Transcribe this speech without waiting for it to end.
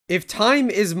If time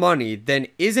is money, then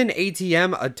is an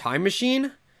ATM a time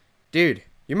machine? Dude,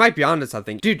 you might be onto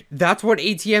something. Dude, that's what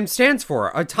ATM stands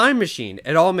for, a time machine.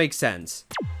 It all makes sense.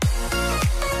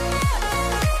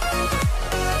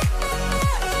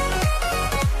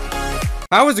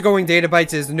 How is it going, Data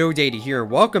Bytes? Is No Data here.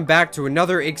 Welcome back to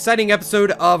another exciting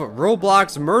episode of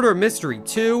Roblox Murder Mystery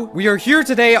 2. We are here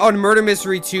today on Murder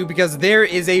Mystery 2 because there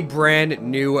is a brand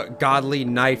new godly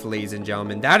knife, ladies and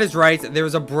gentlemen. That is right,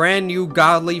 there's a brand new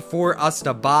godly for us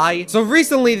to buy. So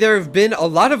recently there have been a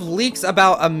lot of leaks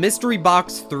about a Mystery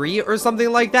Box 3 or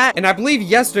something like that. And I believe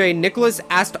yesterday Nicholas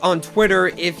asked on Twitter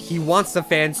if he wants the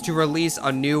fans to release a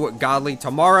new godly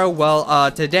tomorrow.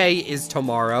 Well, today is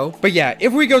tomorrow. But yeah,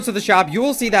 if we go to the shop, you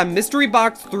will see that Mystery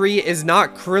Box 3 is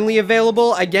not currently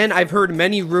available. Again, I've heard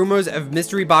many rumors of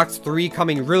Mystery Box 3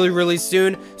 coming really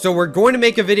soon, so we're going to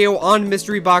make a video on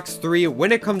Mystery Box 3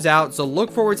 when it comes out, so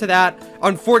look forward to that.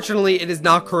 Unfortunately, it is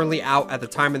not currently out at the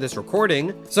time of this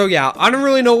recording. So yeah, I don't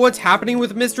really know what's happening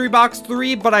with Mystery Box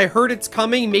 3, but I heard it's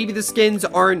coming. Maybe the skins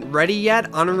aren't ready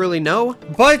yet. I don't really know.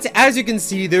 But as you can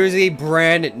see, there's a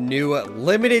brand new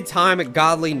limited time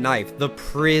godly knife, the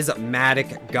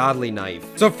Prismatic godly knife.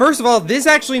 So first of all, this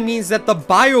actually means that the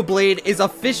Bioblade is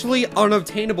officially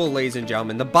unobtainable, ladies and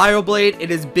gentlemen. The Bioblade, it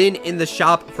has been in the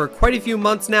shop for quite a few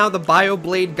months now, the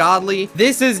Bioblade godly.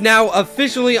 This is now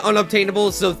officially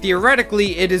unobtainable, so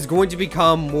theoretically it is going to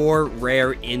become more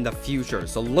rare in the future,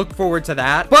 so look forward to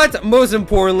that. But most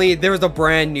importantly, there's a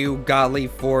brand new godly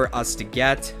for us to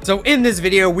get. So in this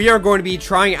video, we are going to be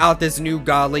trying out this new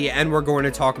godly, and we're going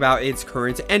to talk about its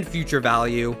current and future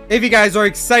value. If you guys are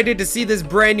excited to see this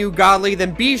brand new godly,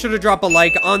 then be sure to drop a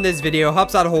like on this video,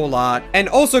 helps out a whole lot. And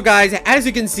also guys, as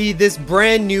you can see, this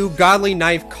brand new godly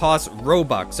knife costs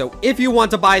Robux. So if you want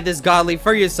to buy this godly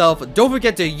for yourself, don't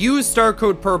forget to use star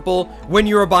code purple when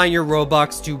you are buying your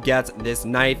Robux to get this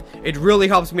knife. It really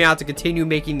helps me out to continue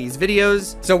making these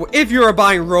videos. So if you are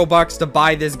buying Robux to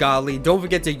buy this godly, don't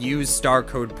forget to use star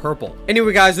code purple.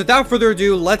 Anyway guys, without further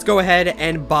ado, let's go ahead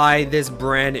and buy this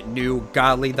brand new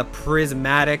godly, the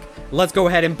Prismatic. Let's go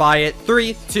ahead and buy it.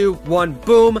 3, 2, 1,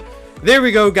 boom. There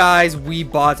we go, guys. We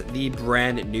bought the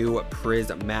brand new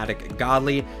Prismatic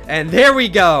godly, and there we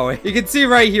go. You can see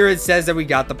right here it says that we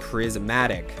got the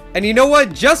Prismatic. And you know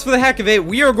what? Just for the heck of it,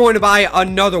 we are going to buy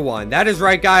another one. That is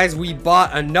right, guys. We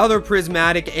bought another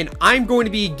Prismatic, and I'm going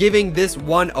to be giving this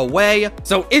one away.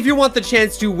 So if you want the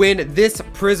chance to win this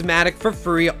Prismatic for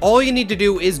free, all you need to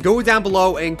do is go down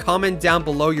below and comment down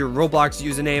below your Roblox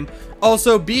username.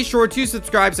 Also, be sure to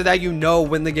subscribe so that you know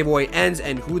when the giveaway ends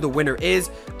and who the winner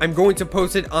is. I'm going to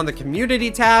post it on the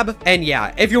community tab. And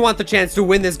yeah, if you want the chance to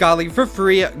win this godly for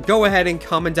free, go ahead and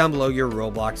comment down below your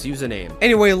Roblox username.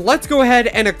 Anyway, let's go ahead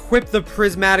and equip the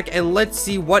Prismatic and let's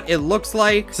see what it looks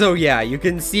like. So yeah, you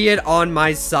can see it on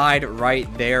my side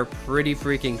right there. Pretty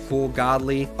freaking cool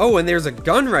godly. Oh, and there's a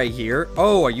gun right here.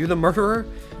 Oh, are you the murderer?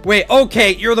 Wait,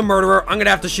 okay, you're the murderer. I'm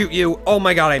gonna have to shoot you. Oh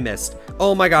my god, I missed.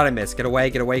 Oh my god, I missed. Get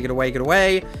away, get away, get away, get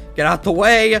away. Get out the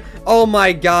way. Oh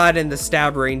my god, and the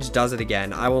stab range does it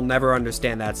again. I will never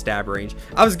understand that stab range.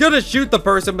 I was gonna shoot the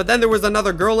person, but then there was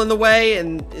another girl in the way,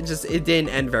 and it didn't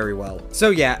end very well.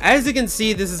 So yeah, as you can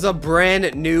see, this is a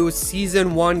brand new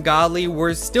Season 1 godly.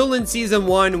 We're still in Season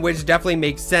 1, which definitely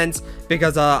makes sense,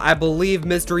 because I believe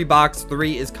Mystery Box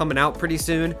 3 is coming out pretty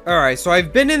soon. Alright, so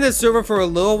I've been in this server for a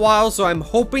little while, so I'm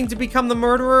hoping to become the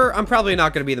murderer. I'm probably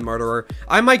not gonna be the murderer.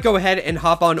 I might go ahead and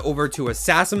hop on over to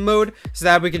assassin mode so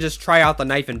that we can just try out the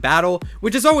knife in battle,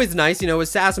 which is always nice. You know,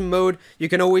 assassin mode, you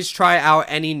can always try out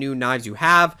any new knives you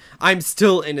have. I'm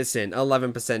still innocent,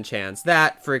 11% chance.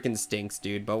 That freaking stinks,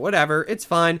 dude, but whatever, it's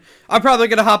fine. I'm probably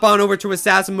gonna hop on over to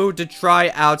assassin mode to try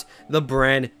out the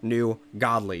brand new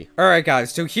godly. Alright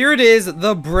guys, so here it is,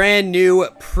 the brand new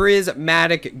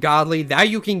Prismatic godly that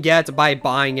you can get by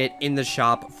buying it in the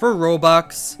shop for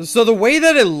Robux. So the way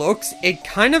that it looks, it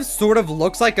kind of sort of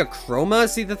looks like a chroma.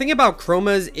 See, the thing about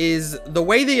chromas is the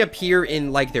way they appear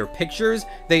in like their pictures,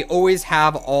 they always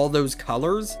have all those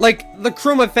colors. Like the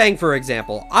chroma fang, for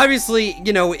example. Obviously,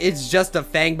 you know, it's just a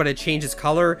fang, but it changes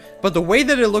color. But the way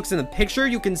that it looks in the picture,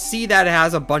 you can see that it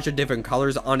has a bunch of different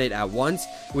colors on it at once,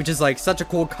 which is like such a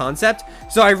cool concept.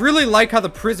 So I really like how the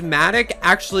Prismatic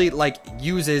actually like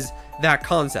uses that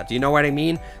concept, you know what I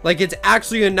mean? Like, it's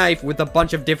actually a knife with a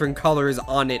bunch of different colors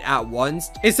on it at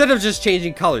once, instead of just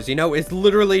changing colors, you know? It's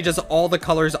literally just all the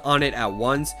colors on it at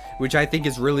once, which I think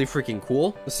is really freaking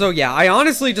cool. So yeah, I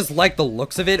honestly just like the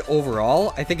looks of it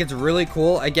overall. I think it's really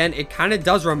cool. Again, it kind of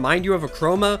does remind you of a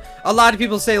chroma. A lot of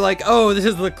people say like, oh, this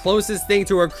is the closest thing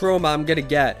to a chroma I'm gonna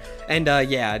get. And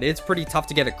yeah, it's pretty tough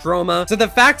to get a chroma. So the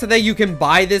fact that you can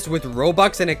buy this with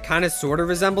Robux and it kind of sort of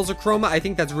resembles a chroma, I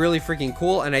think that's really freaking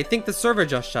cool. And I think the server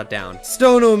just shut down.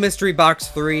 Still no mystery box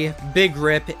 3. Big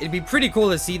rip. It'd be pretty cool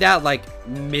to see that like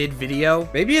mid video.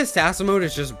 Maybe assassin mode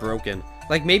is just broken.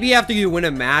 Like, maybe after you win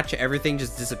a match, everything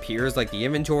just disappears, like the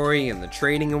inventory and the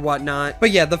trading and whatnot.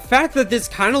 But yeah, the fact that this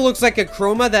kind of looks like a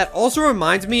chroma, that also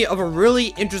reminds me of a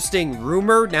really interesting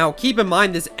rumor. Now, keep in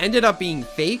mind, this ended up being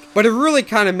fake, but it really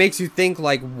kind of makes you think,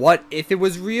 like, what if it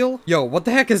was real? Yo, what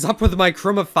the heck is up with my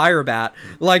chroma fire bat?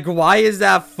 Like, why is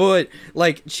that foot,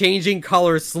 like, changing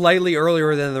color slightly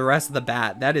earlier than the rest of the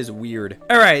bat? That is weird.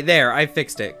 All right, there, I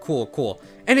fixed it. Cool, cool.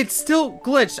 And it's still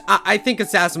glitched. I think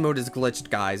assassin mode is glitched,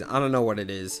 guys. I don't know what it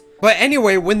is. But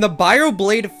anyway, when the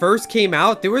Bioblade first came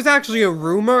out, there was actually a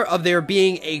rumor of there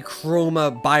being a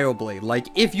chroma Bioblade. Like,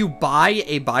 if you buy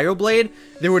a Bioblade,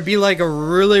 there would be like a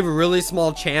really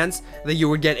small chance that you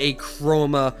would get a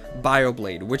chroma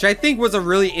Bioblade, which I think was a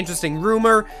really interesting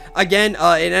rumor. Again,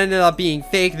 it ended up being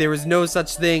fake. There was no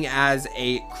such thing as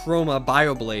a chroma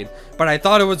Bioblade, but I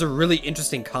thought it was a really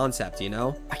interesting concept, you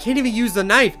know? I can't even use the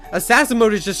knife. Assassin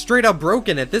mode is just straight up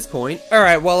broken at this point. All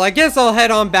right, well, I guess I'll head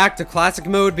on back to classic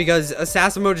mode because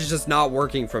assassin mode is just not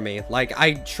working for me. Like,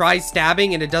 I try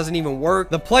stabbing and it doesn't even work.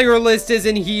 The player list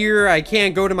isn't here. I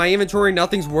can't go to my inventory.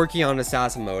 Nothing's working on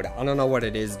assassin mode. I don't know what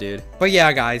it is, dude. But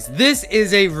yeah, guys, this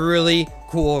is a really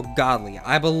cool godly.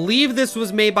 I believe this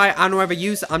was made by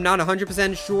Use. I'm not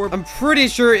 100% sure. I'm pretty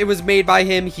sure it was made by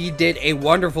him. He did a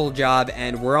wonderful job,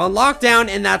 and we're on lockdown,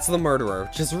 and that's the murderer.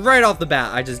 Just right off the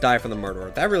bat, I just died from the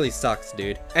murderer. That really sucks,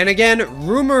 dude. And again,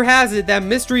 rumor has it that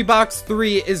Mystery Box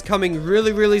 3 is coming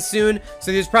really soon,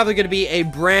 so there's probably going to be a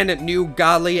brand new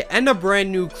godly and a brand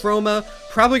new chroma.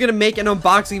 Probably gonna make an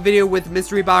unboxing video with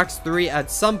Mystery Box 3 at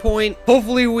some point.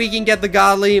 Hopefully we can get the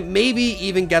godly, maybe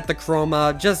even get the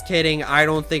chroma. Just kidding, I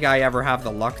don't think I ever have the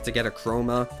luck to get a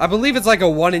chroma. I believe it's like a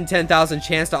 1 in 10,000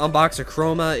 chance to unbox a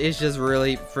chroma. It's just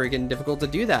really freaking difficult to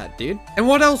do that, dude. And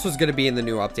what else was gonna be in the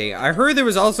new update? I heard there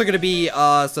was also gonna be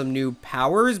some new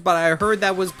powers, but I heard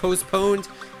that was postponed.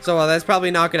 So that's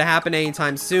probably not going to happen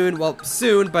anytime soon. Well,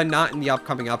 soon, but not in the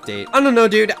upcoming update. I don't know,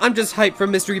 dude. I'm just hyped for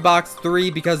Mystery Box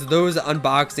 3 because those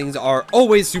unboxings are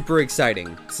always super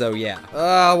exciting. So yeah.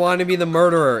 I want to be the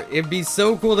murderer. It'd be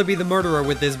so cool to be the murderer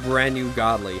with this brand new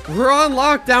godly. We're on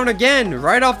lockdown again,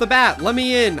 right off the bat. Let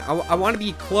me in. I want to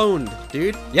be cloned,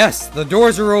 dude. Yes, the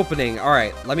doors are opening. All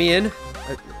right, let me in.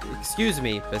 Excuse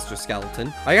me, Mr.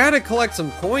 Skeleton. I gotta collect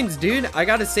some coins, dude. I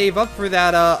gotta save up for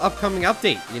that upcoming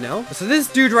update, you know? So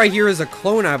this dude right here is a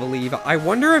clone, I believe. I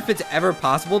wonder if it's ever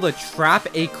possible to trap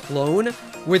a clone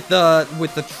with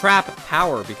the trap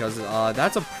power, because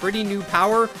that's a pretty new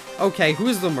power. Okay,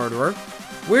 who's the murderer?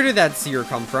 Where did that seer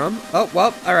come from? Oh,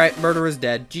 well, all right, murderer's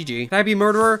dead. GG. Can I be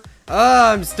murderer?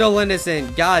 I'm still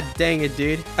innocent. God dang it,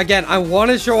 dude. Again, I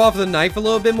want to show off the knife a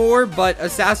little bit more, but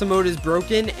assassin mode is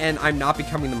broken, and I'm not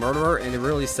becoming the murderer, and it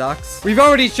really sucks. We've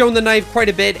already shown the knife quite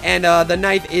a bit, and the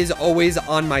knife is always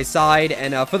on my side,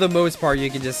 and for the most part, you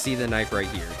can just see the knife right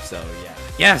here, so yeah.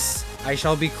 Yes! I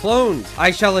shall be cloned. I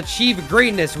shall achieve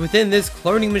greatness within this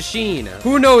cloning machine.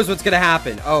 Who knows what's gonna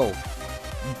happen? Oh.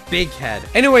 Big head.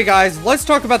 Anyway, guys, let's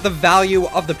talk about the value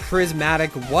of the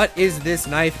Prismatic. What is this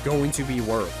knife going to be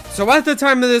worth? So at the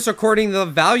time of this recording, the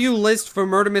value list for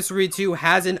Murder Mystery 2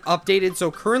 hasn't updated. So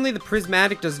currently the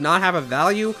Prismatic does not have a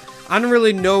value. I don't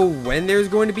really know when there's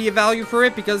going to be a value for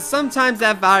it, because sometimes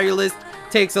that value list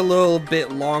takes a little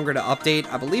bit longer to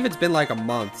update. I believe it's been like a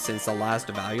month since the last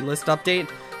value list update,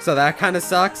 so that kind of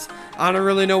sucks. I don't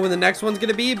really know when the next one's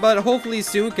gonna be, but hopefully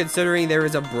soon, considering there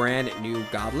is a brand new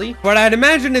godly. But I'd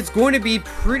imagine it's going to be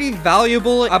pretty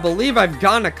valuable. I believe I've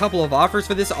gotten a couple of offers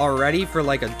for this already for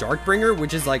like a Darkbringer,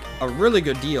 which is like a really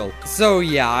good deal. So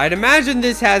yeah, I'd imagine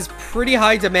this has pretty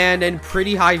high demand and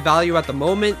pretty high value at the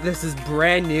moment. This is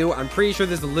brand new. I'm pretty sure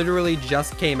this literally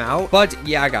just came out. But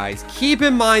yeah, guys, keep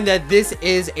in mind that this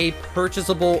is a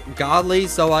purchasable godly,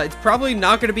 so it's probably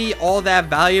not going to be all that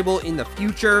valuable in the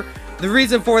future. The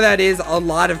reason for that is a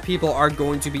lot of people are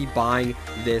going to be buying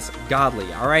this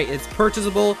godly. All right, it's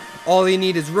purchasable, All you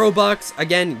need is Robux.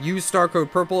 Again, use star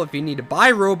code purple if you need to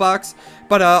buy Robux.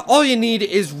 But all you need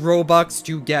is Robux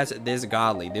to get this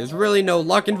godly. There's really no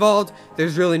luck involved.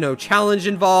 There's really no challenge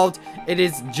involved. It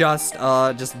is just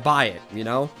buy it, you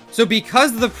know? So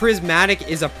because the Prismatic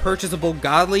is a purchasable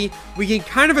godly, we can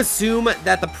kind of assume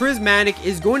that the Prismatic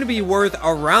is going to be worth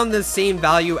around the same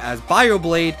value as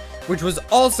Bioblade, which was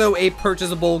also a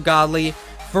purchasable godly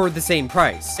for the same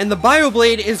price. And the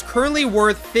Bioblade is currently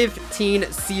worth 15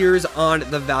 seers on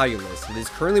the value list. It is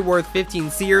currently worth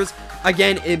 15 seers.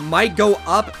 Again, it might go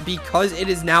up because it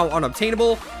is now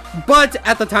unobtainable, but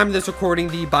at the time of this recording,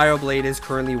 the Bioblade is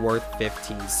currently worth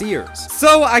 15 seers.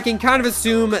 So I can kind of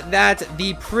assume that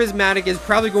the Prismatic is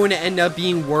probably going to end up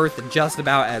being worth just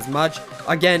about as much.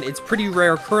 Again, it's pretty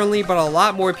rare currently, but a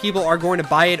lot more people are going to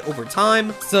buy it over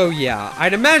time. So yeah,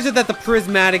 I'd imagine that the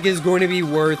Prismatic is going to be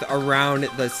worth around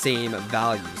the same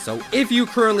value. So if you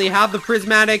currently have the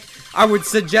Prismatic, I would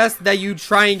suggest that you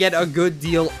try and get a good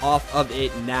deal off of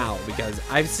it now, because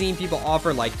I've seen people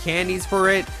offer like candies for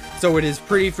it. So it is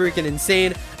pretty freaking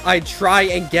insane. I'd try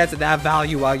and get that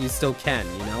value while you still can,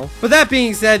 you know? But that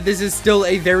being said, this is still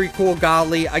a very cool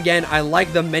godly. Again, I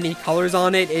like the many colors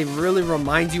on it. It really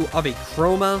reminds you of a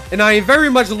chroma. And I am very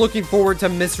much looking forward to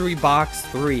Mystery Box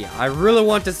 3. I really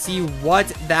want to see what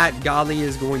that godly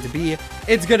is going to be.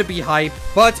 It's going to be hype.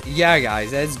 But yeah,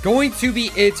 guys, that's going to be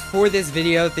it for this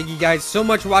video. Thank you guys so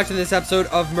much for watching this episode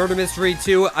of Murder Mystery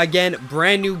 2. Again,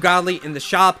 brand new godly in the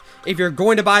shop. If you're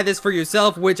going to buy this for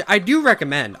yourself, which I do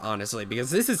recommend, honestly,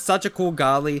 because this is such a cool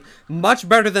godly, much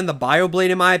better than the Bioblade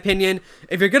in my opinion.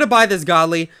 If you're going to buy this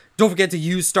godly, don't forget to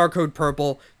use star code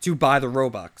purple to buy the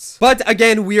Robux. But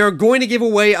again, we are going to give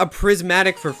away a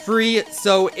Prismatic for free,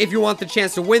 so if you want the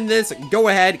chance to win this, go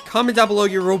ahead, comment down below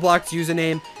your Roblox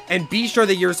username, and be sure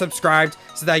that you're subscribed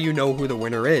so that you know who the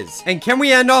winner is. And can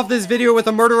we end off this video with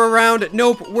a murder round?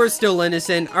 Nope, we're still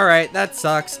innocent. Alright, that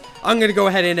sucks. I'm gonna go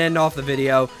ahead and end off the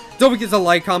video. Don't forget to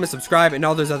like, comment, subscribe, and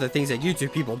all those other things that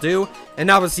YouTube people do.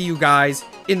 And I will see you guys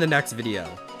in the next video.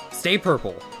 Stay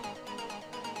purple.